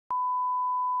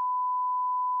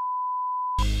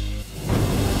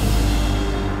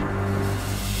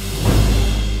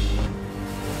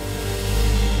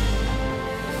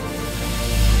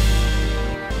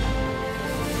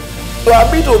You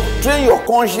are being to train your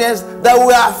conscience that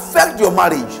will affect your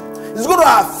marriage. It's going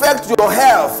to affect your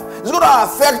health. It's going to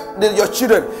affect your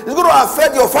children. It's going to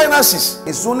affect your finances.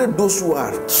 It's only those who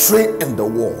are trained in the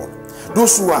word,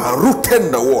 those who are rooted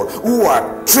in the word, who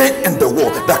are trained in the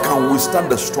word, that can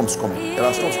withstand the storms coming. There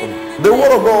are storms coming. The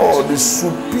word of God is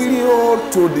superior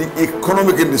to the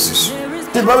economic indices.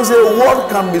 The Bible says what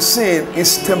can be seen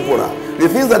is temporal. The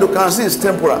things that you can see is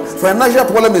temporal. Financial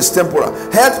problem is temporal.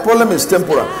 Health problem is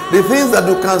temporal. The things that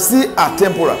you can see are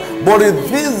temporal. But the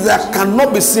things that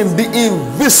cannot be seen, the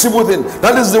invisible thing,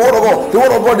 that is the word of God. The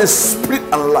word of God is spirit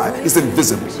and life. It's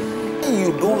invisible.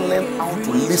 You don't learn how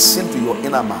to listen to your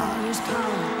inner man,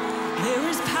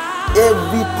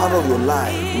 every part of your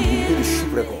life will be made a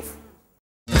shipwreck of.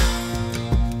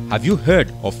 Have you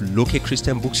heard of Loto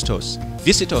Christian Bookstores?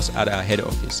 Visit us at our head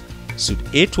office, Suite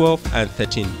A12 and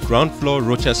 13, ground floor,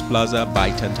 Rochas Plaza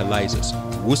by Tantalizers,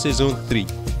 Wuse Zone 3.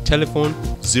 Telephone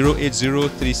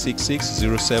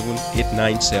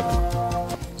 080-366-07897.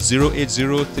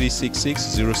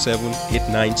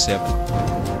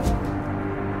 080-366-07897.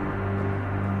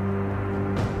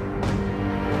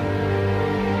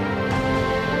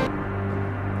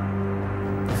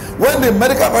 When the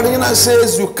medical practitioner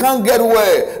says you can't get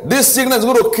well, this sickness is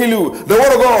going to kill you, the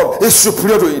word of God is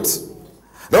superior to it.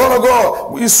 The word of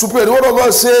God is superior. The word of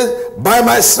God says, by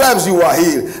my stripes you are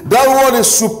healed. That word is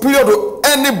superior to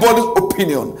anybody's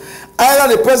opinion.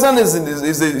 Either the person is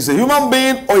a human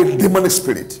being or a demonic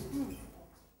spirit.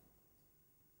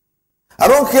 I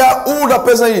don't care who that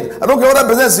person is. I don't care whether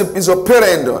that person is your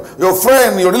parent, your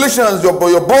friend, your relations, your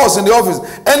boss in the office,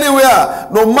 anywhere,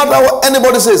 no matter what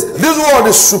anybody says, this word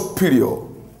is superior.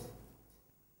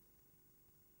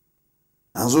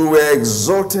 And so we're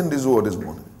exalting this word this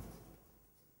morning.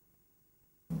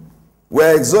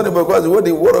 We're exalting because what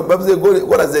the word of God says,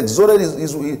 God has exalted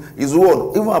his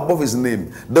word, even above his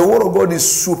name. The word of God is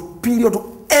superior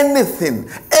to anything,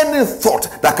 any thought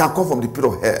that can come from the pit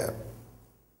of hell.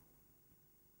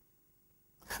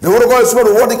 The word of God is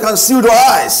superior to what you can see with your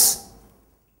eyes.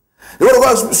 The word of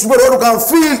God is superior to what you can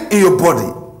feel in your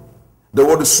body. The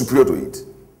word is superior to it.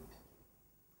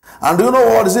 And do you know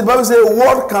what? The Bible says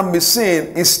what can be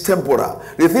seen is temporal.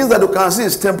 The things that you can see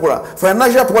is temporal.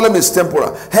 Financial problem is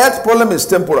temporal. Health problem is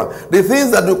temporal. The things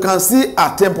that you can see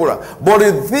are temporal. But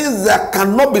the things that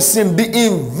cannot be seen, the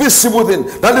invisible thing,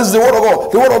 that is the word of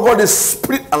God. The word of God is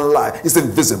spirit and life. It's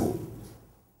invisible.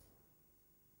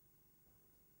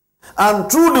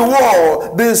 And through the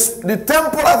world, the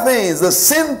temporal things, the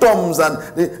symptoms and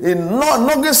the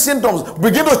nagging symptoms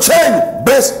begin to change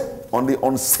based on the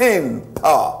unseen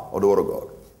power of the word of God.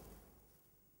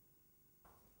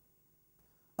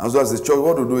 And so as a church,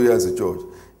 what we do here as a church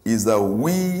is that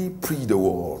we preach the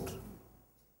word.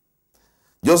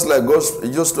 Just like God,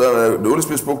 the Holy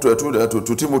Spirit spoke to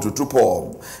Timothy, to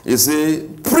Paul. He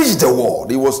said, preach the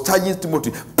word. He was charging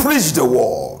Timothy, preach the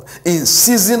word in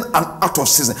season and out of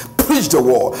season. Preach the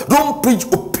word. Don't preach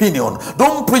opinion.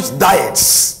 Don't preach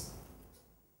diets.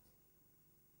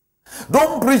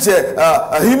 Don't preach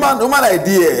human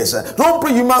ideas. Don't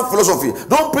preach human philosophy.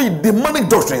 Don't preach demonic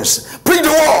doctrines. Preach the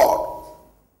word.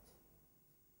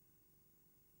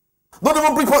 Don't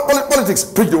even preach politics.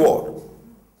 Preach the word.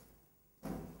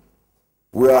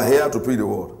 We are here to preach the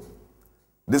word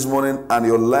this morning, and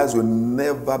your lives will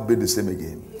never be the same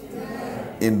again.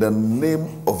 Amen. In the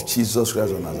name of Jesus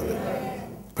Christ of Nazareth. Amen.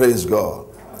 Praise God.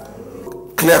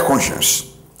 Clear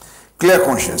conscience. Clear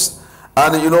conscience.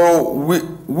 And you know,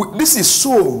 this is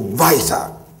so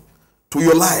vital to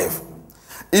your life.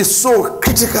 It's so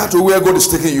critical to where God is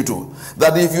taking you to,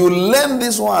 that if you learn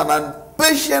this one and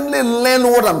patiently learn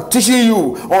what I'm teaching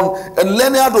you on, and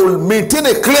learn how to maintain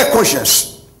a clear conscience,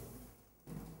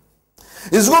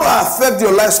 it's going to affect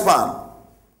your lifespan.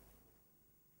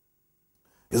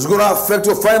 It's going to affect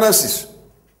your finances.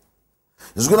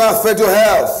 It's going to affect your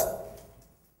health.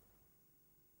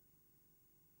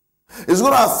 It's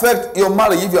going to affect your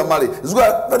marriage if you are married. It's going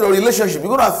to affect your relationship. It's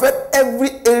going to affect every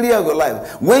area of your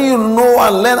life. When you know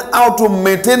and learn how to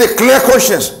maintain a clear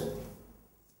conscience,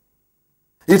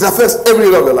 it affects every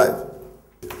area of your life.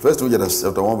 1 Timothy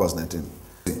chapter 1 verse 19.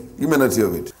 You may not hear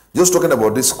of it. Just talking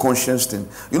about this conscience thing.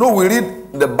 You know, we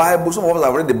read the Bible. Some of us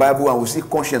have read the Bible and we see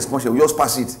conscience. We just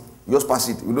pass it. We just pass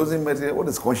it. We don't maintain. What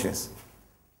is conscience?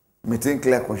 Maintain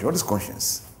clear conscience. What is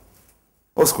conscience?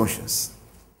 What's conscience?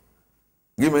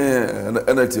 Give me an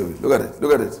NLT of it. Look at it.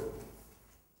 Look at it.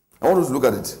 I want you to look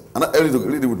at it. And read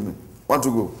it with me. 1,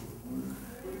 2, go.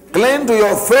 Cling to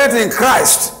your faith in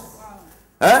Christ.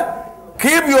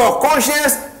 Keep your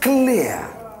conscience clear.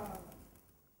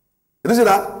 Did you see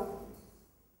that?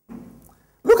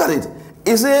 Look at it.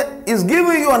 he said, he's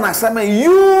giving you an assignment.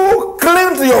 You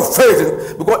cling to your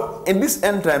faith. Because in this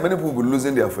end time, many people will be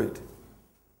losing their faith.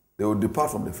 They will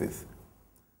depart from the faith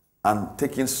and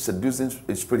taking seducing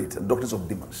spirit and doctrines of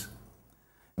demons.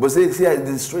 But say,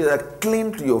 destroy that.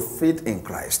 Cling to your faith in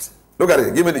Christ. Look at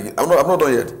it. Give me the. I'm not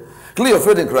done yet. Cling your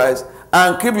faith in Christ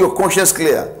and keep your conscience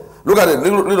clear. Look at it.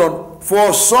 Read on.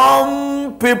 For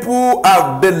some people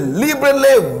have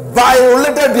deliberately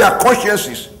violated their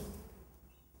consciences.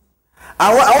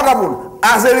 And what happened?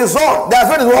 As a result, their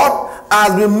faith is what?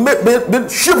 Has been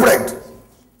shipwrecked.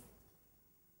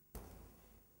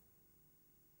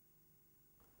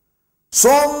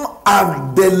 Some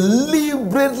are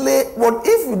deliberately, but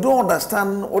if you don't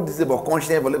understand what is about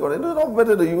conscience, it's not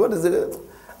better than you. What is it?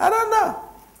 I don't know.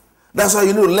 That's why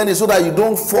you need to learn it so that you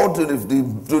don't fall to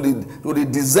the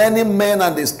designing men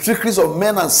and the trickeries of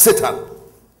men and Satan.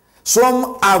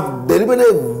 Some have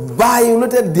deliberately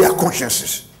violated their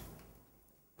consciences.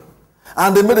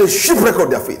 And they made a shipwreck of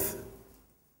their faith.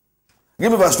 Give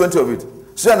me verse 20 of it.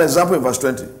 See an example in verse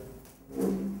 20.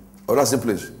 Of that same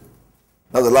place.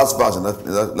 That's the last verse in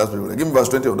that last place. Give me verse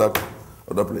 20 of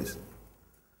that place.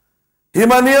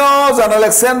 Hymenaeus and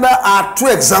Alexander are two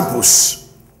examples.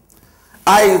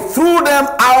 I threw them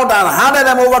out and handed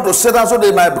them over to Satan so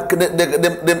they might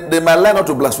learn not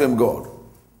to blaspheme God.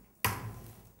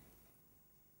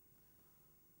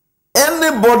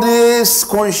 Anybody's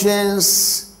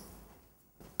conscience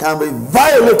can be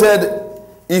violated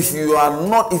if you are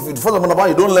not, if you first of all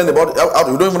you don't learn about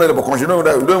you don't even know about conscience, you don't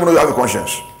even know you have a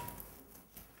conscience.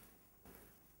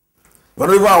 You're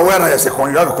not even aware that you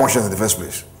have a conscience in the first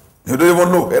place. You don't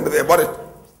even know anything about it.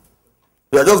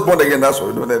 You are just born again, that's why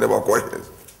you don't know about conscience.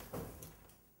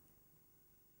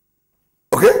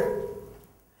 Okay?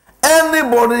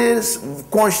 Anybody's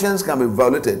conscience can be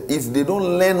violated if they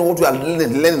don't learn what you are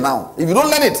learning now. If you don't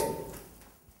learn it.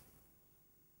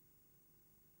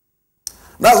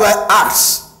 That's why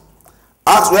Acts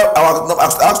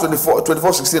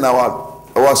 24:16,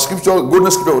 our scripture,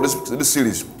 golden scripture of this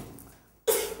series.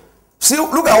 See,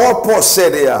 look at what Paul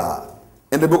said here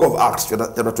in the book of Acts,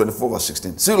 chapter 24, verse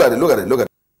 16. See, look at it.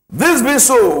 This being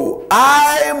so,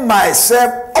 I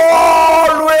myself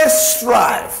always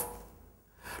strive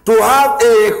to have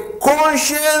a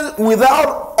conscience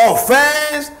without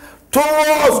offense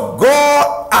towards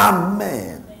God and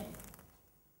men.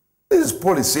 This is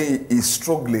Paul is saying he's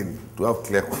struggling to have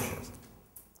clear conscience.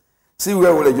 See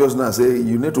where we just now say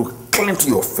you need to cling to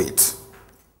your faith.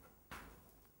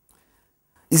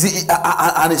 You see,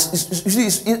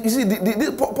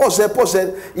 Paul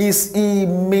said, he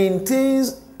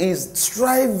maintains his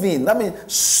striving. That means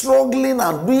struggling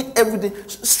and doing everything.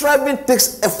 Striving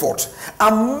takes effort.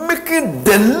 And making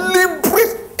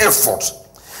deliberate effort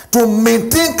to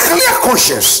maintain clear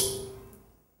conscience.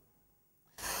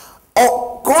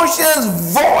 Or conscience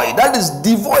void, that is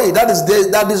devoid, that is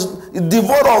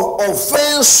devoid of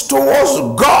offense towards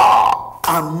God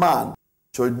and man.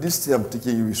 So this thing I'm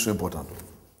teaching you is so important.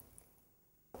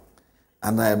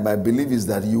 And my belief is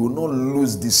that you will not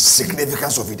lose the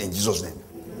significance of it in Jesus' name.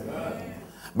 Amen.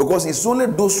 Because it's only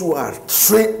those who are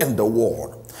trained in the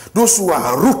word, those who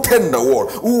are rooted in the word,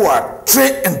 who are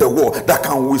trained in the word, that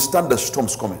can withstand the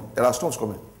storms coming. There are storms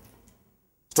coming.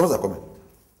 Storms are coming.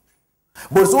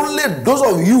 But it's only those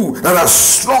of you that are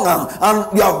strong and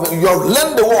you have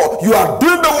learned the word, you are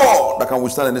doing the word, that can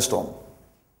withstand any storm.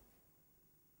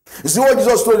 You see what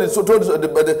Jesus told the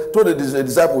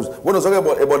disciples when he was talking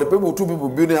about the people, two people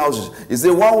building houses. He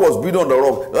said one was building on the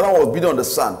rock, the other one was building on the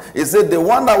sand. He said the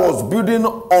one that was building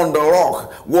on the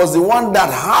rock was the one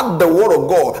that had the word of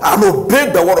God and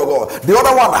obeyed the word of God. The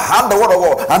other one had the word of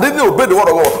God and didn't obey the word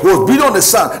of God, was building on the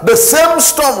sand. The same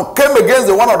storm came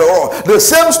against the one on the rock. The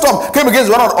same storm came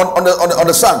against the one on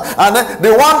the sand. And then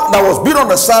the one that was building on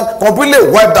the sand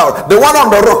completely wiped out. The one on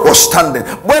the rock was standing.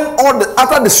 When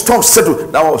after the storm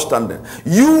settled, that one was standing.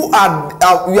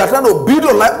 We are trying to build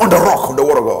your life on the rock of the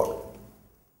word of God.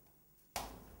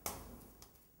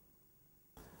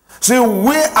 See,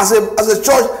 we as a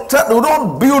church, we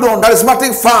don't build on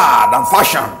charismatic fad and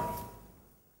fashion.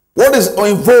 What is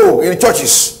in vogue in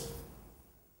churches?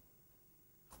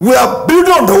 We are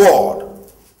building on the word.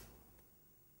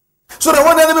 So that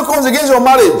when the enemy comes against your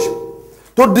marriage,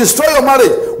 to destroy your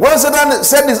marriage, when Satan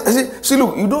said this, see,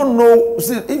 look, you don't know,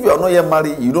 see, if you are not yet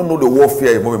married, you don't know the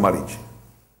warfare involving marriage.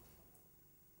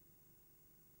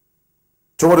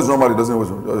 Somebody is not married, doesn't know. I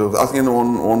was asking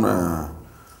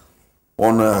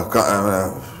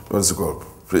what's it called?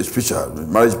 Preacher,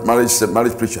 marriage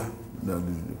preacher,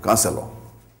 counselor.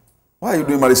 Why are you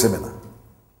doing marriage seminar?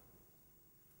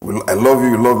 Well, I love you,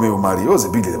 you love me, we'll marry. What's the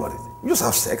big deal about it? You just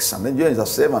have sex and then you have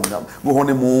sex and go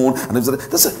honeymoon and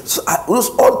those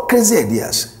all crazy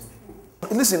ideas.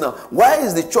 Listen now, why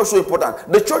is the church so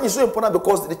important? The church is so important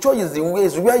because the church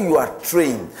is where you are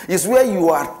trained. It's where you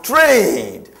are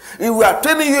trained. If we are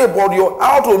training you about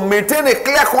how to maintain a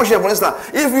clear conscience, for instance,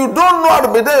 if you don't know how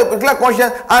to maintain a clear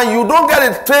conscience and you don't get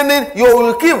it training, you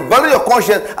will keep valuing your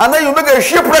conscience and then you make a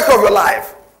shipwreck of your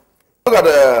life. Look at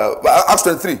Acts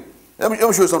 23. Let me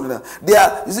show you something now.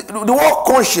 The word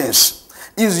conscience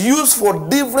is used for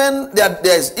different.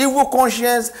 There's evil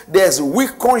conscience, there's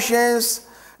weak conscience,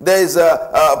 there's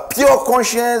a pure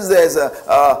conscience, there's a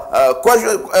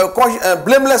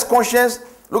blameless conscience.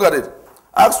 Look at it.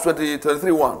 Acts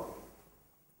 23:1.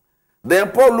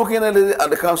 Then Paul, looking at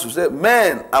the council, said,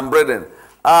 "Men and brethren,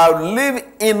 I live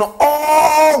in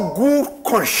all good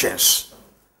conscience."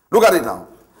 Look at it now.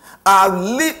 I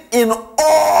live in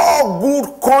all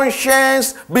good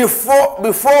conscience before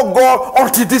God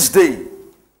until this day.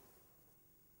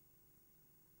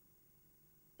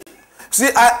 See,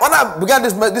 when I began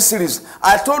this series,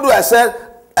 I told you, I said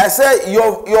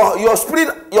your spirit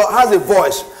has a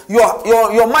voice,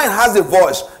 your mind has a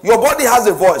voice, your body has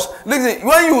a voice. Listen,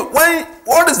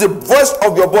 what is the voice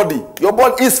of your body? Your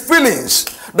body is feelings.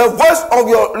 The voice of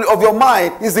your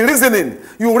mind is the reasoning.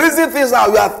 You reason things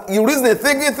out. You reason,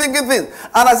 thinking things.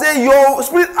 And I say your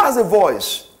spirit has a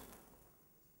voice.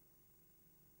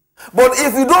 But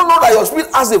if you don't know that your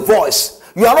spirit has a voice,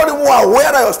 you are not even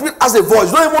aware that your spirit has a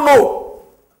voice. You don't even know.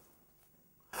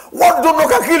 What you don't know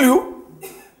can kill you.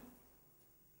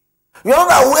 You are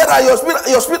not aware that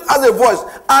your spirit has a voice.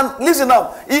 And listen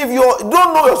now, if you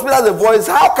don't know your spirit has a voice,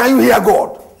 how can you hear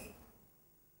God?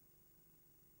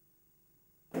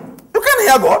 You can't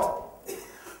hear God.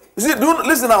 You see,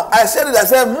 listen now, I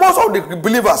said most of the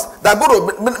believers that go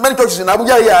to many churches in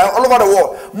Abuja here, all over the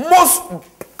world, most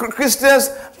Christians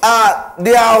are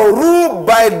ruled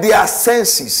by their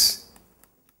senses.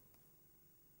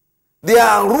 They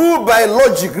are ruled by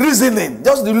logic, reasoning.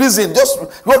 Just the reason, just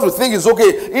what you think is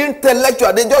okay.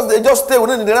 Intellectual, they just stay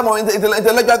within the realm of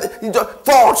intellectual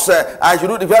thoughts. I should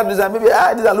do the this, maybe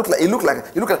this look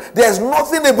like. There's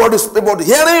nothing about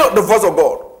hearing the voice of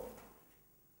God.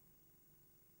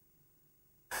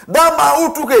 That man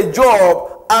who took a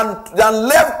job and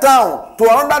left town to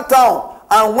another town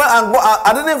and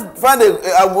I didn't find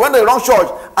went to the wrong church,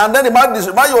 and then the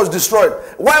marriage was destroyed.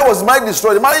 Why was marriage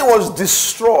destroyed? The marriage was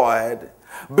destroyed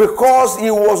because he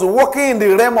was walking in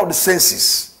the realm of the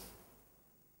senses.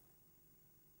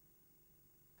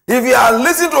 If he had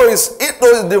listened to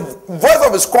the voice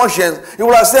of his conscience, he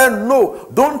would have said, "No,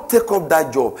 don't take up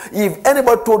that job." If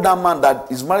anybody told that man that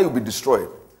his marriage will be destroyed,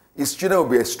 his children will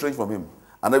be estranged from him,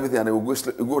 and everything, and he will go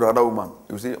to another woman,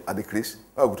 he will say, "At the Chris,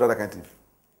 I will try that kind of thing."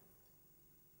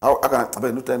 But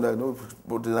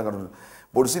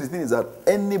you see, the thing is that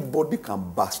anybody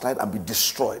can backslide and be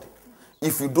destroyed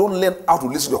if you don't learn how to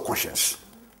listen to your conscience.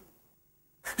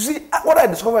 You see, what I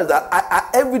discovered is that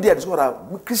every day I discover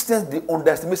that Christians, they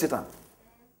underestimate Satan.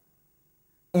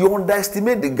 You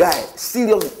underestimate the guy,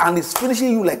 serious, and he's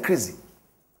finishing you like crazy.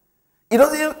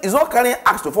 He's not carrying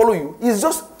acts to follow you. He's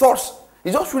just thoughts.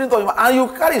 He's just shooting thoughts, and you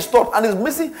carry his thought, and he's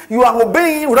missing. You are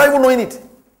obeying him without even knowing it.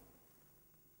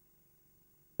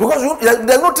 Because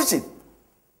there's no teaching.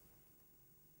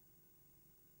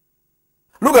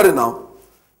 Look at it now.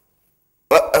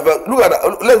 Let's look at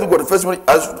the first Timothy.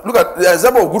 Look at the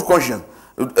example of good conscience.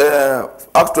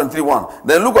 Acts 23:1.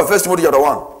 Then look at 1 Timothy chapter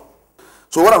 1.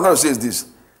 So what I'm trying to say is this.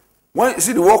 When you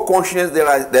see the word conscience,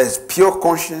 there's pure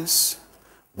conscience,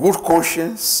 good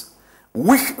conscience,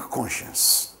 weak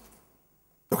conscience.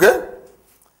 Okay?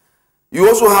 You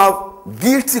also have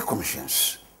guilty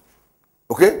conscience.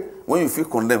 Okay? When you feel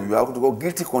condemned, you have to go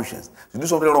guilty conscience. You do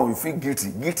something wrong, you feel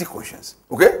guilty conscience.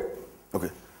 Okay?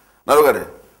 Okay. Now look at it.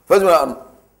 First of all,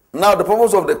 now the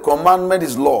purpose of the commandment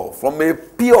is love, from a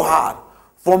pure heart,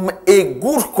 from a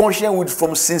good conscience,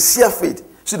 from sincere faith.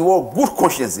 See the word good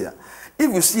conscience here.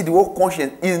 If you see the word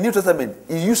conscience in the New Testament,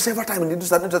 it's used several times in the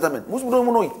New Testament. Most people don't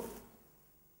even know it.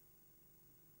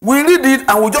 We read it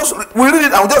and we just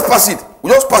pass it.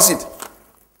 We just pass it.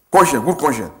 Conscience, good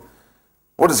conscience.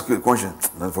 What is conscience?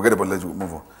 Forget about it, let's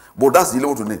move on. But that's the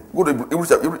level to name. Go to Hebrews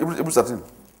 13.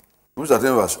 Hebrews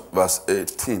 13 verse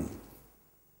 18.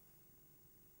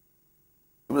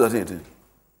 Hebrews 13, 18.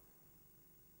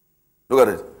 Look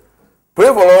at it. Pray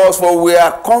for us, for we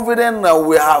are confident that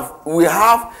we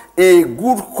have a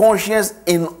good conscience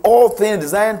in all things,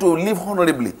 designed to live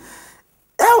honorably.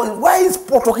 Why is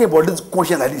Paul talking about this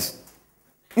conscience like this?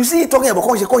 You see, talking about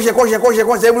conscience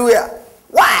everywhere.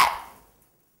 Why?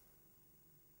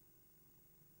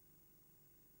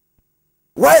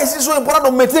 Why is it so important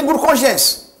to maintain good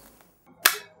conscience?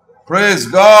 Praise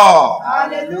God.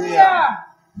 Hallelujah.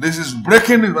 This is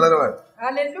breaking news, by the way.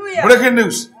 Hallelujah. Breaking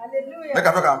news. Hallelujah. Make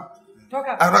a talk.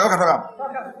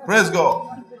 Talk. Praise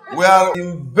God. We are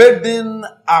invading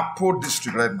Apo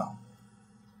district right now.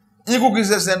 Eagle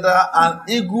Christian Center and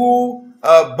Eagle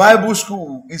Bible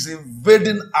School is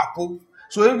invading Apo.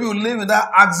 So if you live in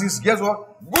that axis, guess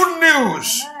what? Good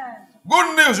news.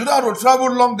 Good news. You don't have to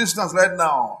travel long distance right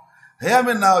now. Hear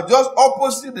me now. Just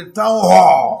opposite the town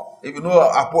hall. If you know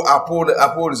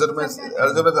Apo resettlement,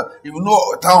 if you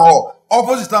know town hall,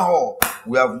 opposite town hall,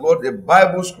 we have got a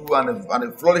Bible school and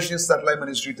a flourishing satellite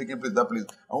ministry taking place in that place.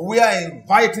 And we are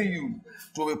inviting you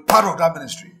to be part of that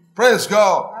ministry. Praise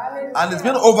God. Hallelujah. And it's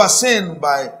been overseen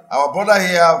by our brother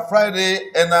here,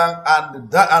 Friday Enang,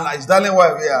 and his darling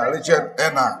wife here, Richard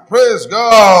Enang. Praise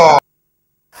God.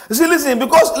 You see, listen,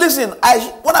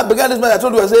 when I began this message, I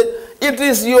told you, I said, it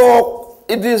is your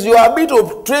ability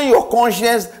to train your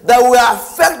conscience that will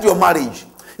affect your marriage.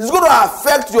 It's going to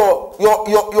affect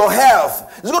your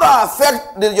health. It's going to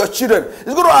affect your children.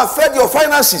 It's going to affect your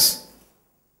finances.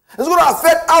 It's going to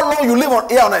affect how long you live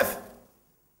here on earth.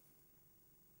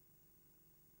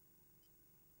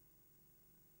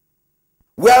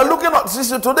 We are looking at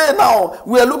today now.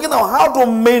 We are looking at how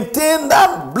to maintain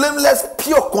that blameless,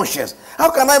 pure conscience.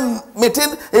 How can I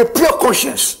maintain a pure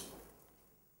conscience?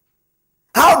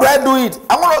 How do I do it?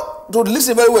 I want to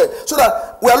listen very well, so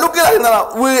that we are looking at it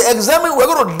now. We're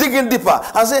going to dig in deeper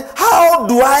and say, how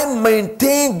do I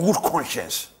maintain good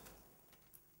conscience?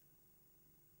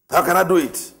 How can I do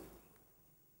it?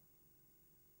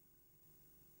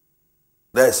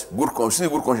 That's good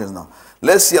conscience now.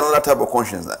 Let's see another type of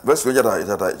conscience. Verse chapter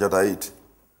 8.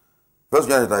 Verse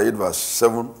chapter 8, verse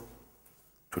 7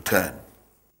 to 10.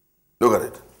 Look at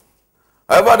it.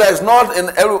 However, there is not in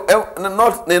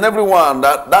everyone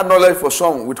that knowledge for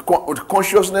some with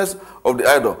consciousness of the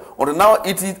idol, until now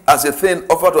eat it as a thing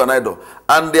offered to an idol,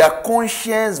 and their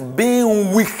conscience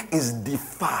being weak is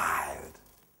defiled.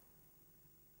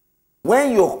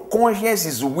 When your conscience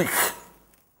is weak,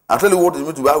 I'll tell you what it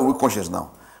means to have a weak conscience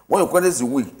now. When your conscience is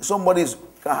weak, somebody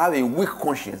can have a weak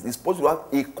conscience. It's possible to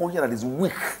have a conscience that is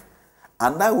weak,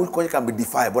 and that weak conscience can be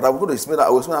defiled. But I'm going to explain that. I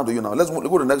will explain that to you now. Let's go to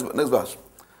the next verse.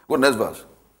 Go to the next verse.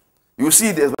 You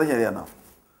see the explanation here now.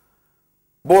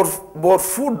 But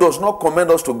food does not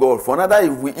commend us to God. For neither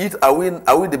if we eat are we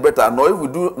the better, nor if we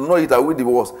do not eat are we the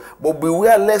worse. But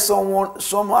beware lest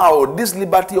somehow this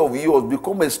liberty of yours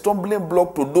become a stumbling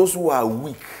block to those who are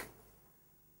weak.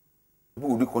 People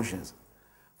will be conscious.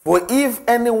 For if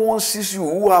anyone sees you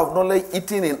who have knowledge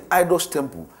eating in idol's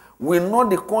temple, will not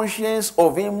the conscience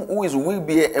of him who is weak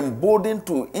be emboldened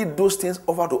to eat those things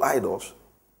offered to idols?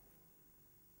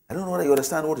 I don't know whether you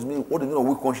understand what it means of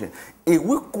weak conscience. A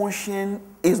weak conscience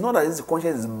is not that his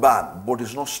conscience is bad, but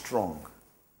it's not strong.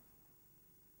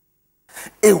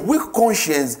 A weak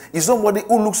conscience is somebody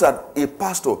who looks at a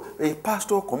pastor. A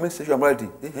pastor commits sexual immorality.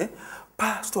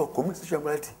 Pastor commits sexual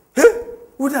immorality.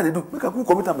 What did I do? Make a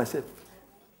commit on myself.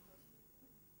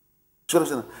 He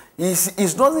doesn't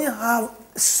have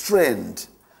strength.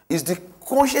 The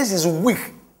conscience is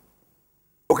weak.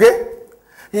 Okay?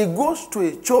 He goes to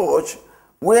a church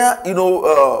where,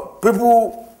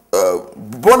 people,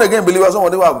 born again believers, some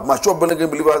of them are mature born again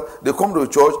believers, they come to a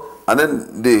church and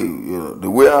then they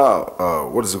wear,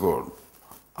 what is it called?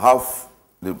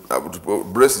 The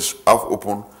breast is half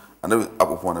open and everything, half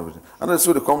open and everything. And then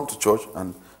so they come to church,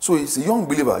 and so he's a young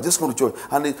believer, just come to church.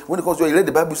 And when he comes to church, he read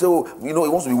the Bible, he says, he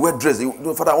wants to be well dressed.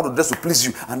 Father, I want to dress to please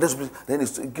you. And dress to please you. Then he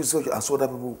gives church and saw other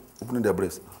people opening their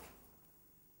breasts.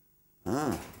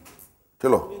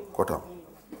 Tell her, cut out.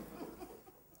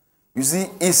 You see,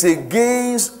 it's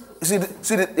against.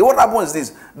 What happens is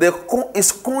this: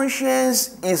 his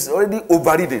conscience is already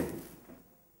overridden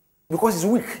because he's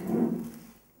weak.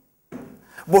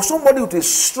 But somebody with a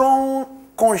strong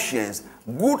conscience,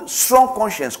 good strong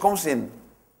conscience, comes in.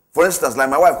 For instance, like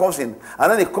my wife comes in,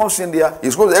 and then he comes in there.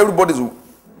 He's going. Everybody's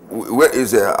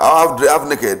half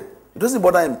naked. It doesn't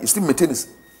bother him. He still maintains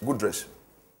good dress.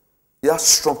 He has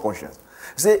strong conscience.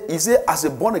 He say, as a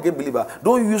born again believer,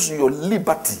 don't use your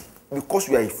liberty because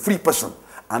you are a free person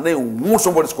and then wound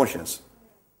somebody's conscience.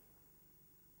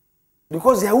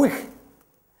 Because they are weak.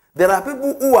 There are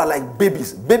people who are like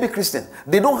babies, baby Christians.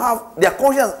 They don't have, their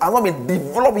conscience has not been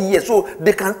developed yet, so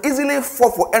they can easily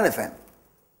fall for anything.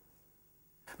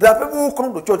 There are people who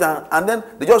come to church and then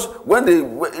they just, if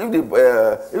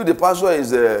the pastor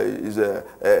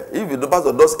if the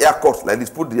pastor does haircut like this,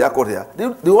 put the haircut here,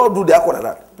 they all do the haircut like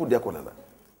that, put the haircut like that.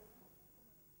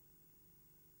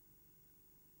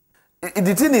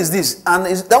 The thing is this, and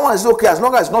that one is okay as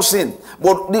long as it's not sin.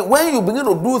 But when you begin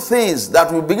to do things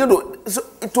that will begin to So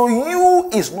to you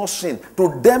is not sin.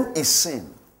 To them is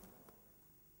sin.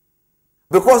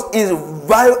 Because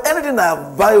anything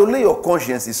that violates your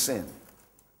conscience is sin.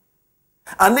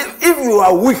 And if you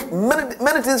are weak,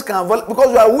 many things can violate.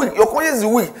 Because you are weak, your conscience is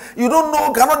weak. You don't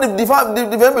know, cannot define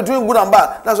between good and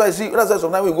bad. That's why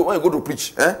sometimes when you go to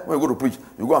preach, when you go to preach,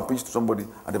 you go and preach to somebody,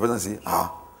 and the person say,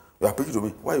 you are preaching to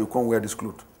me. Why you can't wear this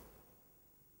clothes?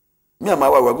 Me and my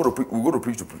wife, we go to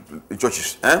preach to the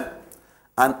churches,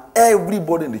 and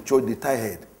everybody in the church, they tie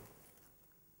head.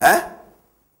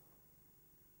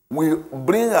 We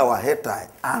bring our head tie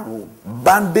and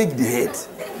bandage the head.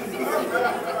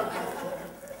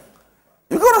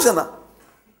 You can understand that?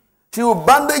 She will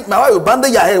bandage, my wife will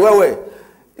bandage your head. Where?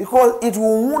 Because it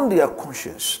will wound their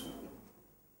conscience.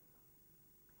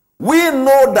 We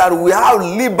know that we have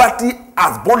liberty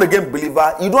as born again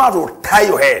believer. You don't have to tie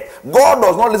your head. God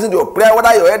does not listen to your prayer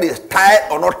whether your head is tied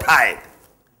or not tied.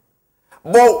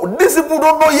 But these people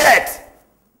don't know yet.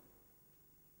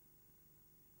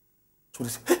 So they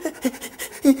say,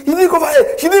 he didn't cover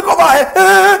her. She didn't cover her.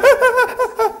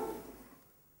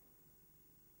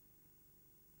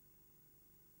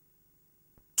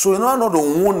 So in order not to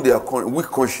wound their weak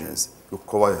conscience, you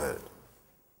cover your head.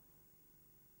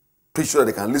 Preach so that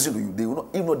they can listen to you. They will not,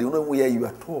 even though they will not hear you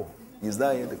at all. Is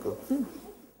that here? They go,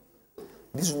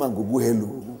 this woman go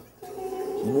hello.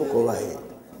 You know, cover her head.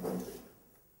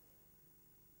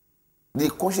 The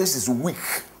conscience is weak.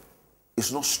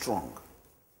 It's not strong.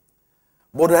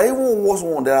 But there are even worse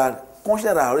ones. There are consciences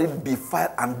that are already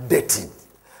defiled and dirty.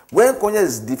 When conscience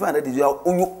is defiled and dirty,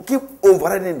 you keep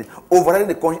overriding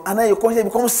the conscience, and then your conscience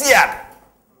becomes seared.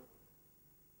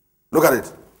 Look at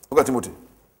it. Look at Timothy.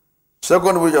 2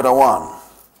 Timothy chapter 1,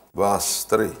 verse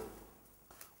 3.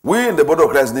 We in the body of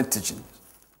Christ need teaching.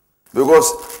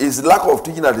 Because it's lack of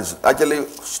teaching that is actually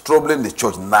troubling the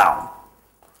church now.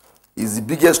 It's the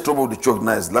biggest trouble of the church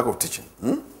now is lack of teaching.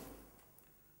 2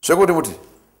 Timothy.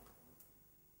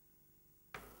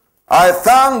 I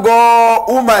thank God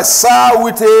whom I serve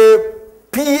with a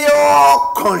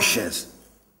pure conscience.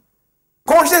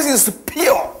 Conscience is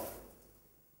pure.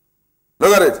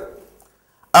 Look at it.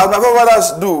 As my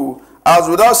forefathers do, as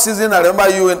without ceasing, I remember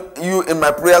you in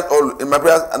my prayers,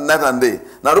 night and day.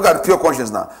 Now look at pure conscience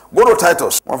now. Go to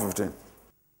Titus 1:15.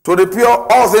 To the pure,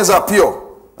 all things are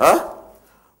pure.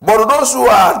 But to those who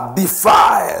are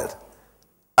defiled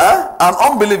and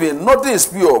unbelieving, nothing is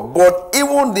pure, but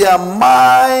even their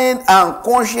mind and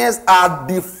conscience are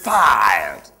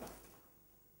defiled.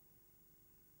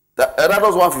 That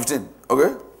was 1:15.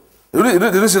 Okay?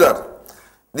 Did you see that?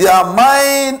 Their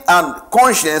mind and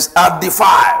conscience are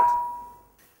defiled.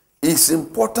 It's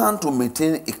important to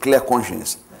maintain a clear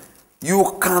conscience.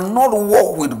 You cannot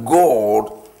walk with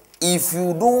God if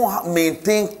you don't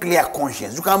maintain clear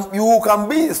conscience. You can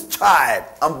be his child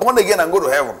and born again and go to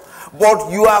heaven. But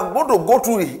you are going to go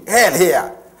through hell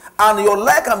here. And your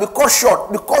life can be cut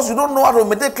short because you don't know how to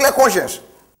maintain clear conscience.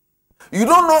 You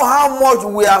don't know how much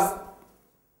we have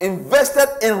invested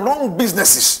in wrong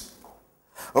businesses.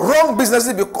 Wrong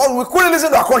businesses because we couldn't listen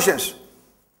to our conscience.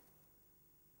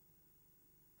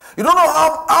 You don't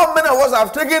know how many of us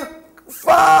have taken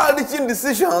far-reaching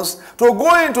decisions to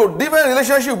go into different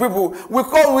relationships with people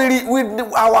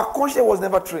because our conscience was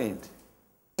never trained.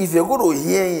 If you're going to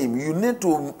hear him, you need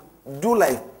to do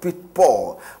like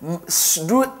Paul.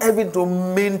 Do everything to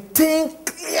maintain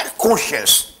clear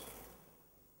conscience.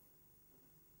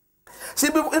 See,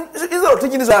 people, instead of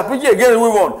teaching this, I preach again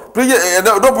with one.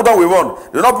 Don't put on with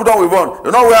one. Do not put on with one.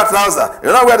 Do not wear trousers. Do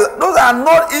not wear. Those are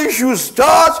not issues,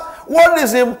 church. What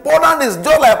is important is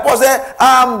just like Paul said,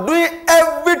 I'm doing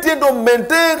everything to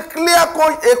maintain clear a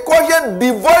conscience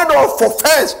devoid of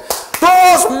offense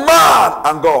towards man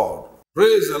and God.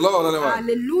 Praise the Lord.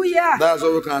 Hallelujah. That's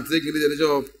what we can take in the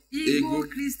generation of Eagle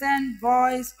Christian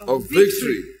voice of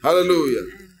victory. Hallelujah.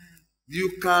 Amen.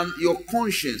 Your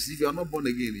conscience, if you are not born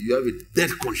again, you have a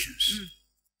dead conscience.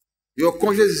 Your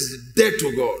conscience is dead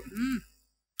to God.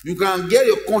 You can get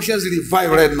your conscience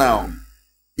revived right now.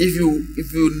 If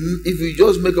you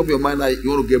just make up your mind that you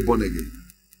want to get born again.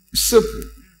 It's simple.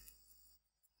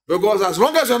 Because as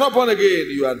long as you're not born again,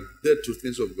 you are dead to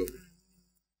things of God.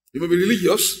 You may be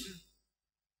religious,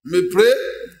 you may pray,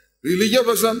 religious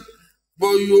person,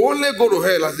 but you only go to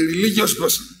hell as a religious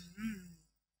person.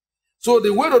 So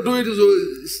the way to do it is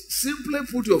to simply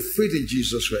put your faith in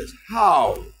Jesus Christ.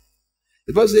 How?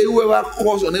 The Bible says, whoever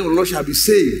calls on the name of the Lord shall be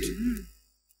saved.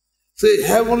 Say,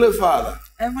 Heavenly Father.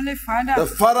 Heavenly Father. The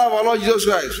Father of our Lord Jesus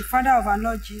Christ. The Father of our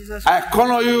Lord Jesus Christ. I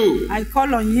call on you. I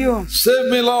call on you. Save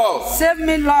me, Lord. Save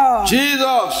me, Lord.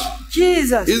 Jesus.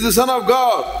 Jesus is the Son of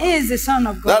God is the Son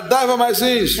of God that died for my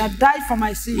sins. that died for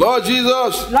my sins. Lord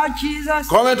Jesus, Lord Jesus,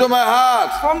 come into my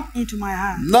heart. come into my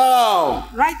heart. Now,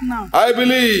 Right now, I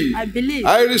believe, I believe,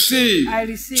 I receive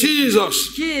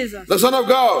Jesus, Jesus, the Son of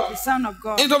the God, Son of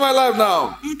God, into my life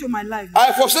now. into my life.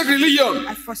 I forsake religion.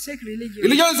 I forsake religion.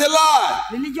 Religion is a lie.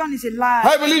 Religion is a lie.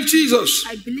 I believe Jesus,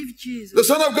 I believe Jesus, the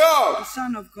Son of the God.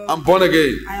 Son of God. I'm born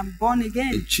again. I am born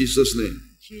again. In Jesus' name. In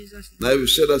Jesus' name. Now, if you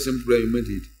said that simple prayer, you meant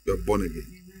it. You are born again.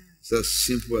 Amen. It's as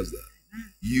simple as that.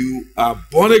 You are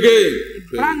born again. A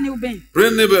brand new being.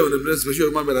 Brand new being. The special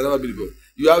human being that never been before.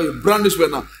 You have a brand new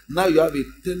spirit now. Now you have a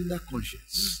tender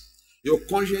conscience. Your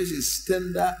conscience is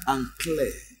tender and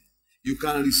clear. You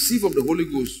can receive from the Holy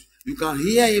Ghost. You can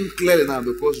hear Him clearly now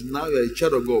because now you are a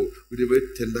child of God with a very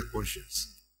tender conscience.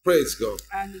 Praise God.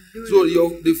 Hallelujah. So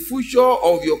the future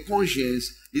of your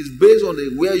conscience is based on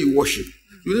where you worship.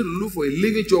 You need to look for a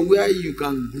living church where you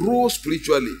can grow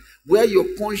spiritually, where your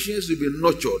conscience will be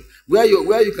nurtured, where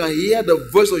you can hear the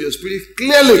voice of your spirit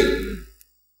clearly.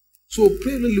 So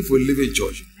pray and look for a living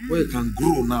church where you can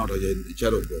grow now that you're a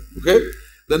child of God. Okay?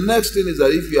 The next thing is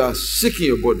that if you are sick in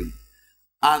your body,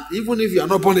 and even if you are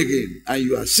not born again, and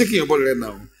you are sick in your body right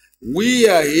now, we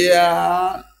are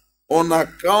here on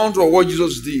account of what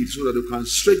Jesus did so that you can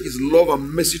stretch His love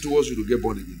and mercy towards you to get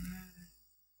born again.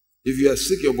 If you are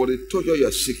sick in your body, touch how you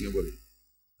are sick in your body.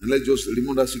 And let's just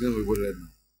remove that sickness from your body right now.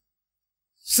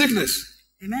 Sickness.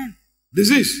 Amen.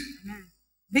 Disease. Amen.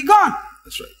 Be gone.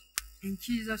 That's right. In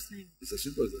Jesus' name. It's as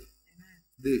simple as that.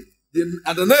 Amen.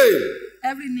 At the name.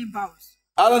 Every knee bows.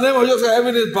 At the name of Jesus Christ,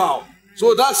 every knee bow. Amen.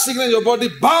 So that sickness in your body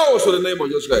bows to the name of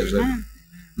Jesus Christ. Right? Amen.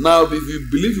 Now, if you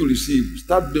believe you receive,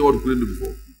 start doing what you couldn't do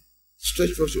before.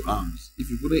 Stretch first your arms. If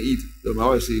you couldn't eat, my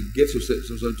wife say, get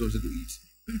something to eat.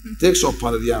 Take some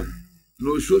part of the arm. You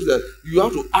know, it shows that you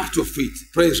have to act your faith.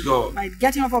 Praise God. By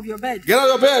getting off of your bed. Get out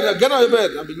of your bed. Get out of your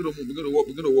bed. And begin to move. Begin to walk.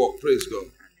 Begin to walk. Praise God.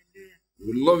 Hallelujah.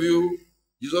 We love you.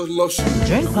 Jesus loves you.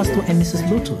 Join Pastor and Mrs.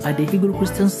 Loto at the Eagle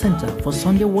Christian Center for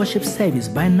Sunday worship service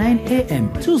by 9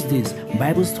 a.m. Tuesdays,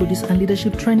 Bible studies and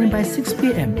leadership training by 6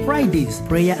 p.m. Fridays,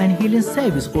 prayer and healing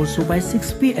service also by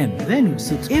 6 p.m. Venue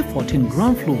 6A14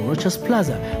 Ground Floor, Rochas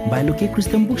Plaza by Loto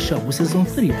Christian Bookshop, which is on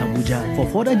 3 Abuja. For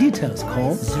further details,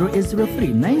 call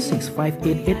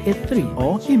 0803-965-8883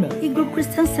 or email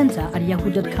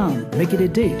eaglechrestiancenter@yahoo.com. Make it a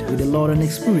date with the Lord and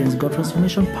experience God's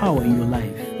transformation power in your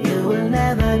life. You will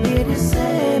never be the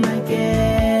same again.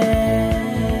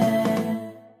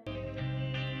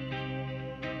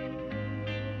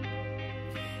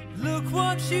 Look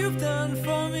what you've done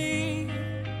for me.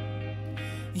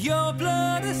 Your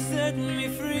blood has set me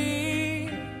free.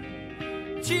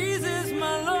 Jesus,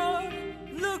 my Lord,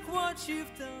 look what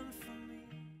you've done for me.